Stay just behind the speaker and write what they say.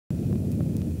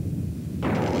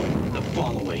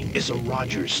following is a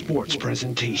Rogers Sports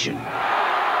presentation.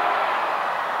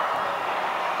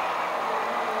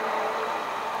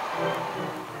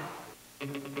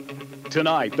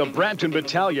 Tonight, the Brampton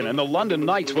Battalion and the London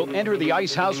Knights will enter the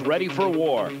Ice House ready for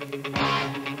war.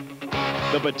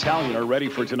 The Battalion are ready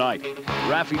for tonight.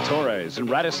 Rafi Torres and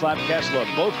Radislav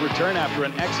Kesla both return after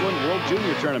an excellent World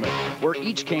Junior Tournament, where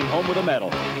each came home with a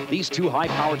medal. These two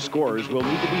high-powered scorers will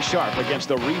need to be sharp against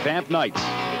the revamped Knights.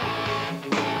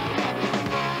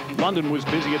 London was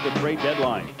busy at the trade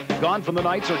deadline. Gone from the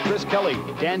Knights are Chris Kelly,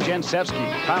 Dan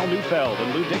Jansevsky, Kyle Neufeld,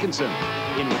 and Lou Dickinson.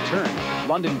 In return,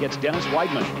 London gets Dennis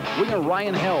Weidman, winger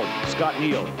Ryan Held, Scott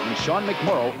Neal, and Sean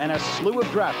McMorrow, and a slew of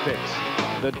draft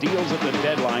picks. The deals at the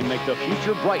deadline make the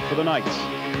future bright for the Knights.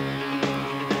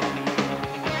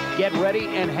 Get ready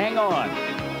and hang on.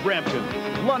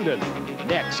 Brampton, London,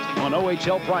 next on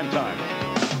OHL Primetime.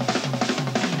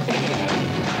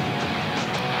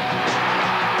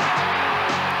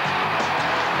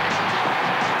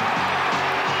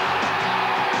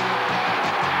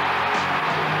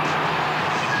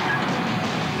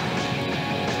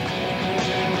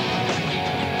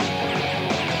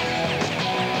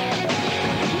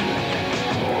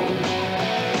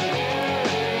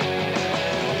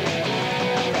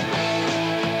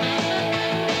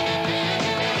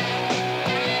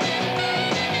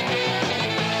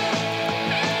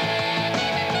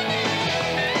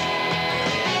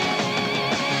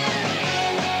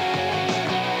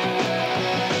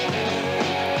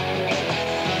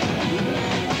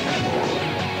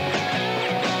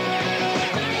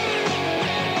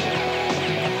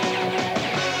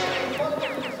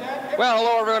 Well,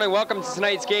 hello everyone and welcome to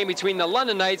tonight's game between the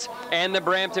London Knights and the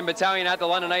Brampton Battalion at the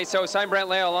London Ice House. I'm Brent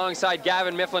Leo alongside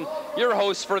Gavin Mifflin, your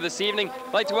host for this evening.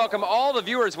 I'd like to welcome all the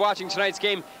viewers watching tonight's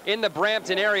game in the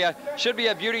Brampton area. Should be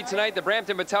a beauty tonight. The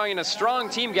Brampton Battalion, a strong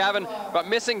team, Gavin, but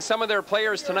missing some of their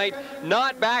players tonight.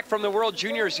 Not back from the World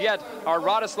Juniors yet are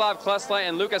Radislav Klesla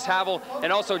and Lucas Havel,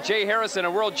 and also Jay Harrison,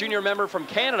 a World Junior member from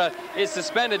Canada, is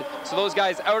suspended. So those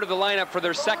guys out of the lineup for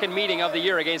their second meeting of the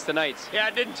year against the Knights. Yeah,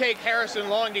 it didn't take Harrison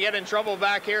long to get in trouble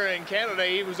back here in Canada.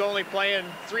 He was only playing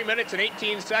 3 minutes and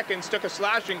 18 seconds, took a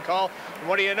slashing call, and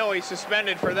what do you know, he's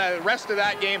suspended for the rest of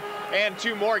that game and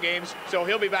 2 more games, so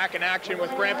he'll be back in action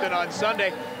with Brampton on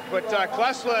Sunday. But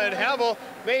Klesla and Havel,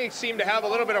 they seem to have a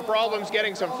little bit of problems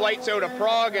getting some flights out of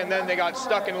Prague, and then they got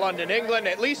stuck in London, England.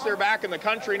 At least they're back in the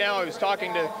country now. I was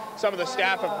talking to some of the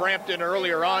staff of Brampton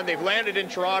earlier on. They've landed in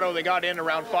Toronto. They got in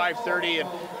around 5:30,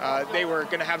 and they were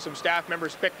going to have some staff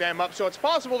members pick them up. So it's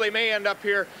possible they may end up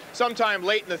here sometime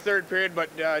late in the third period, but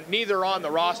neither on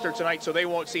the roster tonight, so they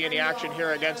won't see any action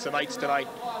here against the Knights tonight.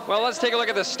 Well, let's take a look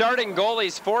at the starting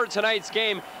goalies for tonight's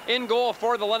game. In goal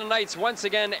for the London Knights, once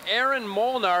again, Aaron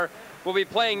Molnar will be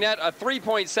playing net, a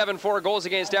 3.74 goals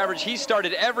against average. He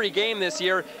started every game this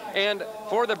year. And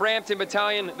for the Brampton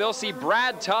Battalion, they'll see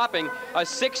Brad Topping, a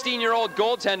 16-year-old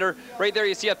goaltender. Right there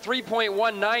you see a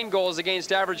 3.19 goals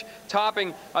against average.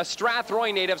 Topping, a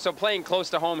Strathroy native, so playing close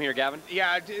to home here, Gavin.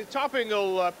 Yeah, Topping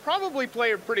will probably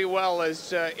play pretty well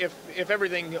as if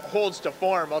everything holds to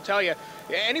form. I'll tell you,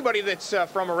 anybody that's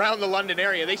from around the London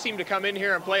area, they seem to come in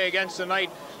here and play against the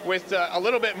Knight with a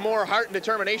little bit more heart and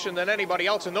determination than anybody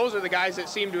else, and those are the guys that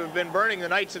seem to have been burning the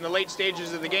Knights in the late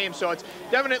stages of the game. So it's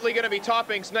definitely going to be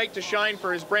Topping's night to shine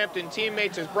for his Brampton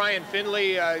teammates, as Brian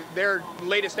Finley, their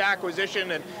latest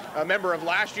acquisition and a member of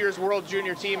last year's World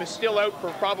Junior team, is still out for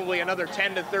probably another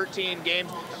 10 to 13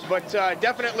 games. But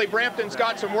definitely Brampton's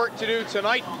got some work to do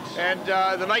tonight, and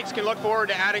the Knights can look forward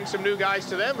to adding some new guys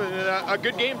to them, and a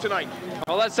good game tonight.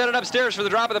 Well, let's set it upstairs for the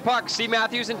drop of the puck. Steve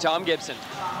Matthews and Tom Gibson.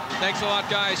 Thanks a lot,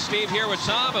 guys. Steve here with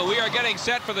Tom, and we are getting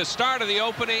set for the start of the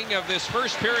opening of this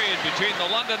first period between the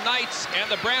London Knights and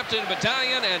the Brampton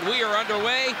Battalion, and we are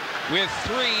underway with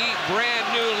 3 brand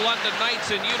new London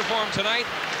Knights in uniform tonight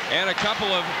and a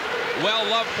couple of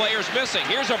well-loved players missing.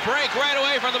 Here's a break right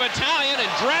away from the Battalion,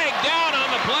 and dragged down on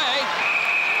the play.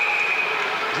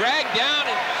 Dragged down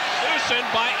and loosened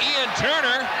by Ian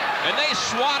Turner, and they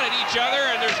swat at each other,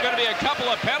 and there's going to be a couple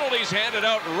of penalties handed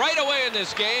out right away in this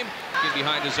game.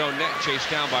 Behind his own net, chased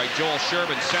down by Joel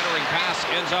Sherman. Centering pass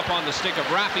ends up on the stick of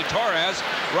Rafi Torres.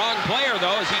 Wrong player,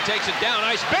 though, as he takes it down.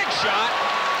 Nice big shot,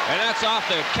 and that's off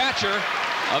the catcher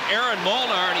of Aaron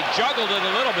Molnar, and he juggled it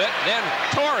a little bit. Then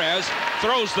Torres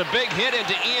throws the big hit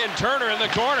into Ian Turner in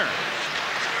the corner.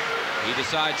 He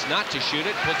decides not to shoot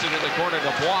it, puts it in the corner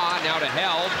to Bois, now to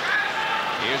Held.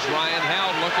 Here's Ryan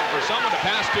Held looking for someone to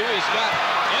pass to. He's got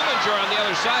Eminger on the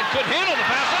other side. Could handle the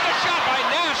pass. And a shot by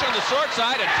Nash on the short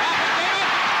side. And Topping gave it.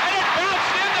 And it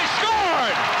bounced in. They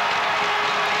scored.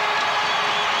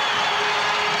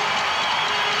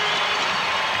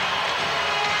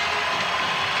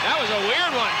 a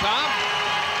weird one, Tom.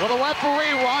 Well, the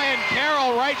referee, Ryan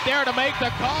Carroll, right there to make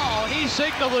the call. He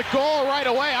signaled the goal right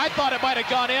away. I thought it might have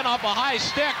gone in off a high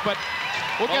stick, but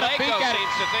we'll get a peek at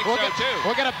it.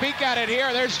 We'll get a peek at it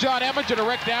here. There's John Emmingen to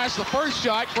Rick Nash. The first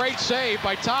shot, great save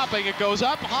by Topping. It goes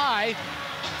up high,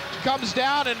 comes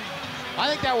down, and I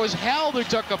think that was Held who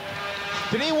took a...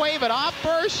 Did he wave it off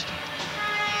first?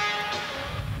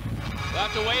 We'll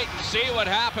have to wait and see what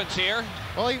happens here.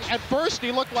 Well, at first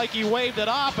he looked like he waved it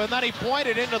off, and then he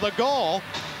pointed into the goal.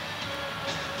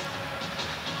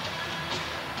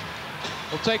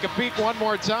 We'll take a peek one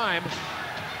more time.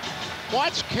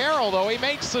 Watch Carroll, though. He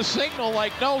makes the signal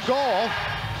like no goal,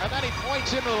 and then he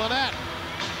points into the net.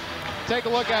 Take a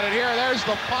look at it here. There's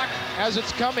the puck as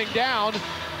it's coming down.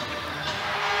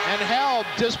 And Held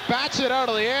just bats it out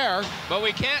of the air. But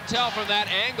we can't tell from that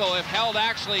angle if Held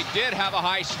actually did have a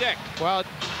high stick. Well,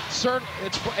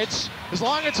 it's as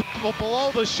long as it's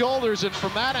below the shoulders, and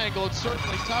from that angle, it's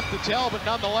certainly tough to tell, but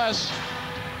nonetheless,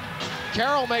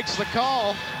 Carroll makes the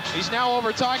call. He's now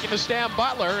over talking to Stan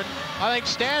Butler, and I think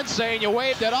Stan's saying you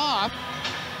waved it off,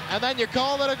 and then you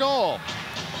called it a goal.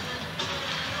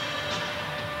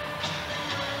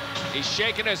 He's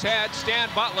shaking his head. Stan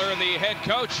Butler, the head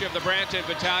coach of the Brampton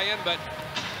Battalion, but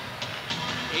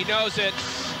he knows it's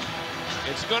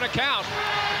going to count.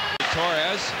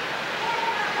 Torres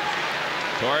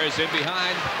in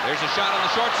behind. There's a shot on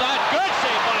the short side. Good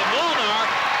save by Molnar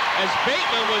as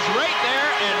Bateman was right there,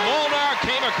 and Molnar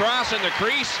came across in the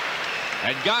crease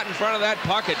and got in front of that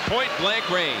puck at point-blank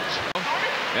range.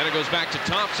 Then it goes back to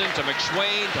Thompson, to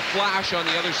McSwain, to Flash on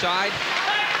the other side.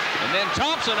 And then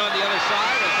Thompson on the other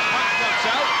side as the puck comes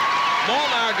out.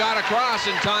 Molnar got across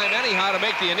in time anyhow to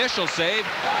make the initial save.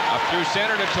 Up through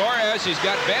center to Torres. He's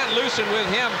got Van Loosen with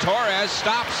him. Torres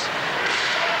stops.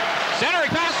 Centering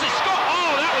pass to score.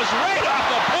 Oh, that was right off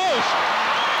the post.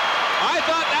 I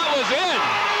thought that was in.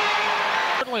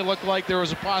 Certainly looked like there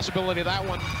was a possibility that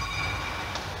one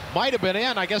might have been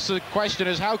in. I guess the question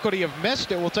is, how could he have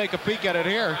missed it? We'll take a peek at it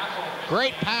here.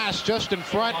 Great pass just in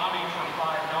front.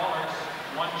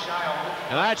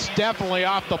 And that's definitely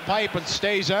off the pipe and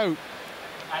stays out.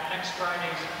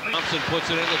 Thompson puts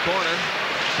it in the corner.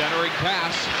 Centering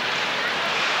pass.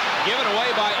 Given away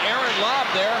by Aaron Lobb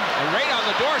there. And right on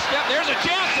the doorstep. There's a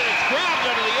chance, and it's grabbed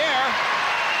into the air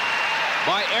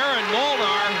by Aaron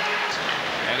Molnar.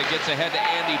 And it gets ahead to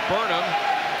Andy Burnham,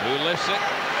 who lifts it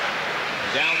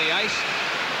down the ice.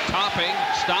 Topping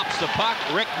stops the puck.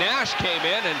 Rick Nash came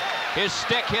in, and his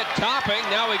stick hit Topping.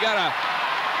 Now we got a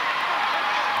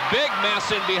big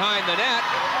mess in behind the net.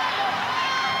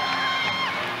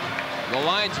 The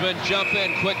linesmen jump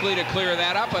in quickly to clear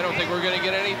that up. I don't think we're going to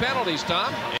get any penalties,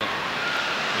 Tom.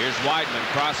 Here's Weidman,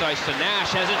 cross ice to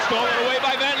Nash, has it stolen away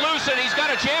by Van Loosen. He's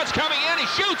got a chance coming in, he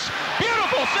shoots.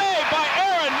 Beautiful save by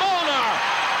Aaron Molnar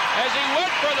as he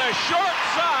went for the short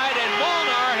side, and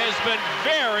Molnar has been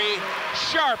very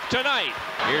sharp tonight.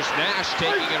 Here's Nash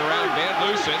taking it around Van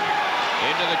Loosen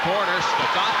into the corner.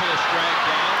 Stathopoulos dragged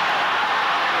down.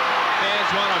 Fans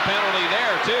want a penalty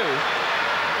there too.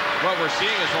 What we're seeing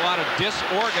is a lot of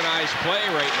disorganized play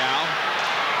right now.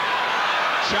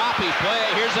 Choppy play.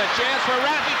 Here's a chance for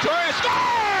Rafi Torres.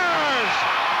 Scores!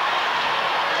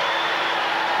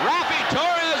 Rafi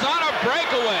Torres on a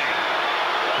breakaway.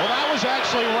 Well, that was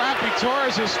actually Rafi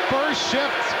Torres' first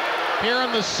shift here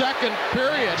in the second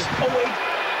period.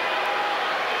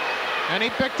 And he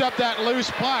picked up that loose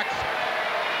puck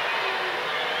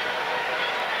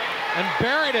and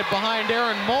buried it behind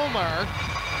Aaron Molnar.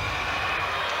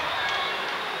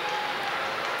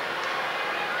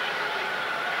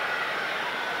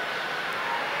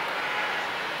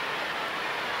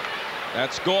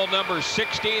 That's goal number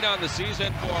 16 on the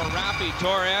season for Rafi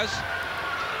Torres.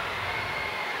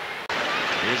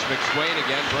 Here's McSwain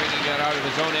again, bringing it out of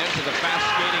his own end to the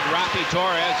fast-skating Rafi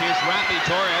Torres. Here's Rafi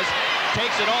Torres,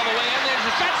 takes it all the way in. There's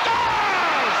a shot,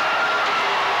 scores!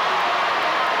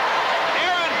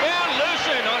 Aaron Van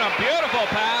Loosen on a beautiful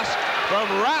pass from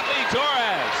Rafi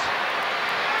Torres.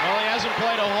 Well, he hasn't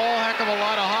played a whole heck of a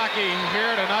lot of hockey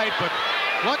here tonight, but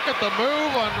look at the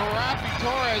move on Rafi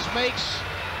Torres. Makes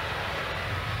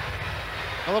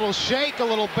a little shake, a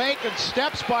little bake, and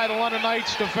steps by the London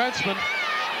Knights defenseman.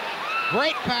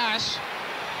 Great pass.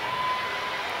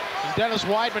 And Dennis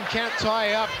Weidman can't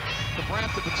tie up the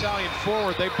Brampton Battalion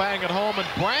forward. They bang it home, and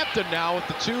Brampton now with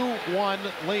the 2-1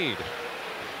 lead.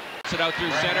 It out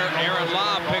through center. Aaron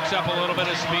Lobb picks up a little bit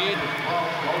of speed.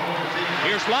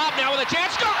 Here's Lobb now with a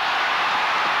chance. Go!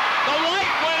 The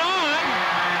light went on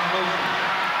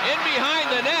in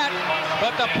behind the net,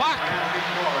 but the puck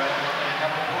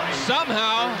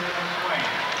somehow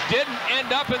didn't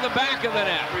end up in the back of the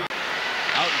net.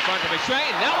 Out in front to McSwain.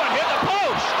 That one hit the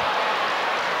post.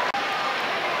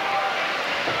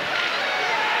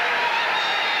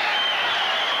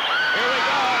 Here we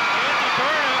go. Andy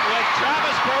Burnham with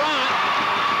Travis Barant.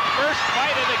 First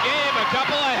fight of the game. A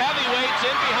couple of heavyweights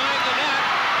in behind the net.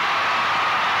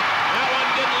 That one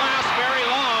didn't last very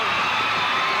long.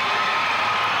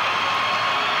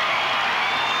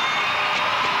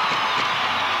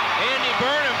 Andy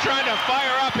Burnham trying to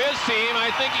fire up his team.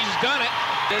 I think he's done it.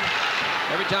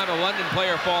 Every time a London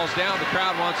player falls down, the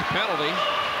crowd wants a penalty.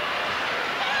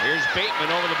 Here's Bateman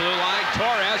over the blue line.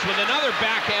 Torres with another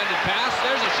backhanded pass.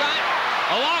 There's a shot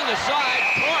along the side.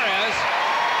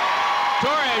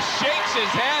 Torres shakes his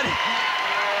head.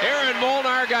 Aaron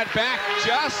Molnar got back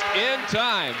just in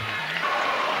time.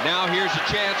 Now here's a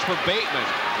chance for Bateman.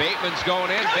 Bateman's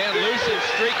going in. Van Loosen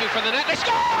streaking for the net. They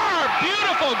score!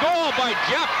 Beautiful goal by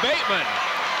Jeff Bateman.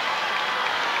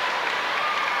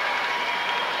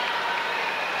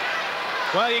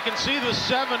 Well, you can see the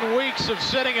 7 weeks of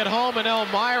sitting at home in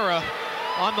Elmira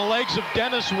on the legs of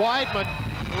Dennis Weidman,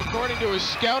 who, according to his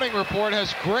scouting report,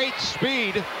 has great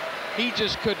speed. He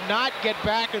just could not get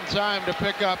back in time to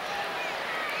pick up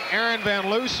Aaron Van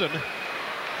Loosen.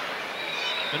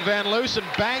 And Van Loosen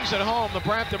bangs at home. The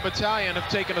Brampton Battalion have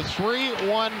taken a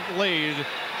 3-1 lead and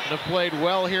have played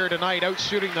well here tonight,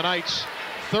 outshooting the Knights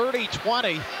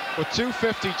 30-20 with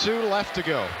 2:52 left to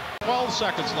go. 12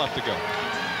 seconds left to go.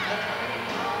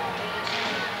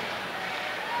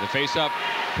 The face-up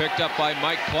picked up by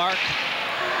Mike Clark.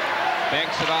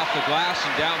 Banks it off the glass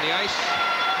and down the ice.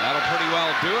 That'll pretty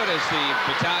well do it as the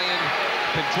Battalion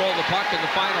control the puck in the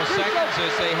final seconds,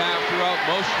 as they have throughout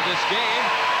most of this game.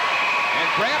 And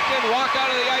Brampton walk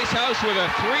out of the ice house with a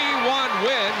 3-1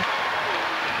 win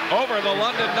over the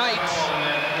London Knights.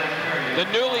 The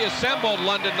newly assembled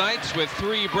London Knights with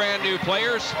 3 brand new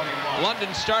players.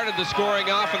 London started the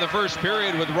scoring off in the first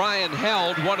period with Ryan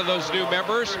Held, one of those new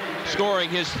members, scoring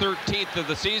his 13th of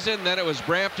the season. Then it was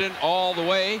Brampton all the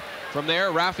way. From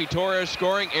there, Rafi Torres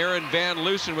scoring, Aaron Van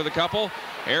Loosen with a couple.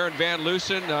 Aaron Van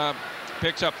Loosen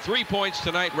picks up 3 points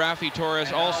tonight. Rafi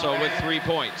Torres also with 3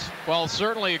 points. Well,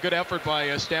 certainly a good effort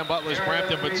by Stan Butler's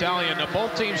Brampton Battalion.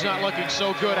 Both teams not looking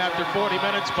so good after 40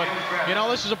 minutes, but, you know,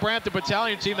 this is a Brampton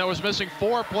Battalion team that was missing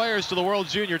 4 players to the World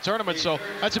Junior Tournament, so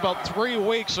that's about 3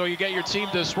 weeks, so you get your team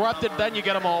disrupted, then you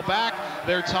get them all back.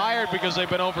 They're tired because they've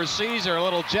been overseas, they're a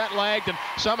little jet-lagged, and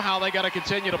somehow they got to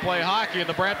continue to play hockey, and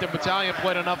the Brampton Battalion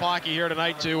played enough hockey here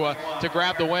tonight to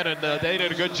grab the win, and they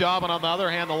did a good job. And on the other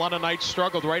hand, the London Knights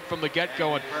struggled right from the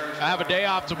get-go, and I have a day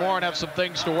off tomorrow and have some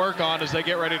things to work on as they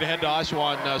get ready to head to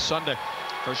Oshawa on Sunday.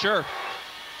 For sure.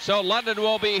 So London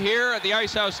will be here at the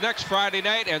Ice House next Friday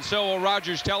night, and so will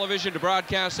Rogers Television to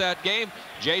broadcast that game.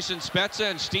 Jason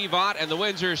Spezza and Steve Ott and the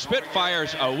Windsor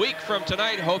Spitfires a week from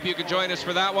tonight. Hope you can join us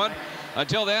for that one.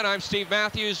 Until then, I'm Steve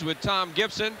Matthews with Tom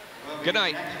Gibson. Good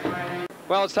night.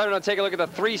 Well, it's time to take a look at the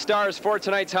 3 stars for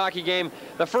tonight's hockey game.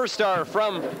 The first star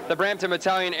from the Brampton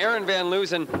Battalion, Aaron Van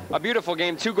Loosen. A beautiful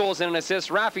game, 2 goals and an assist.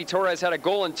 Rafi Torres had a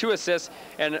goal and 2 assists,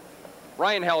 and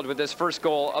Ryan Held with his first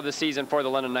goal of the season for the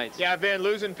London Knights. Yeah, Van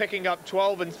Loosen picking up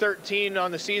 12 and 13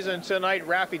 on the season tonight.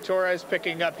 Rafi Torres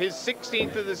picking up his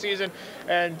 16th of the season,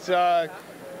 and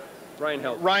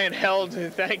Ryan Held,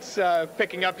 thanks,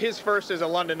 picking up his first as a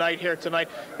London Knight here tonight.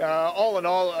 All in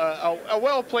all, a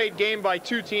well-played game by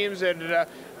 2 teams, and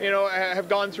you know, have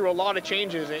gone through a lot of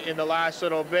changes in the last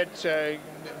little bit.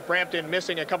 Brampton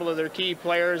missing a couple of their key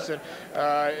players, and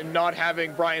not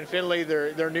having Brian Finley,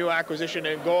 their new acquisition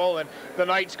in goal, and the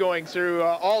Knights going through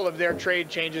all of their trade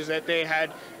changes that they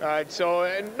had. So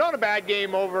not a bad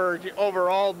game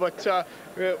overall, but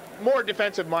more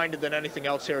defensive-minded than anything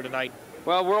else here tonight.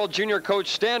 Well, World Junior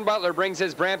coach Stan Butler brings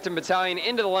his Brampton Battalion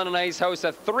into the London Ice House,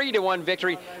 a 3-1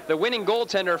 victory. The winning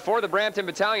goaltender for the Brampton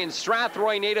Battalion,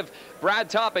 Strathroy native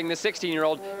Brad Topping, the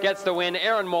 16-year-old, gets the win.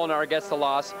 Aaron Molnar gets the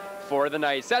loss for the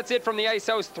Knights. That's it from the Ice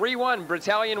House, 3-1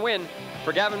 Battalion win.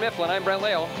 For Gavin Mifflin, I'm Brent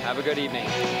Lale. Have a good evening.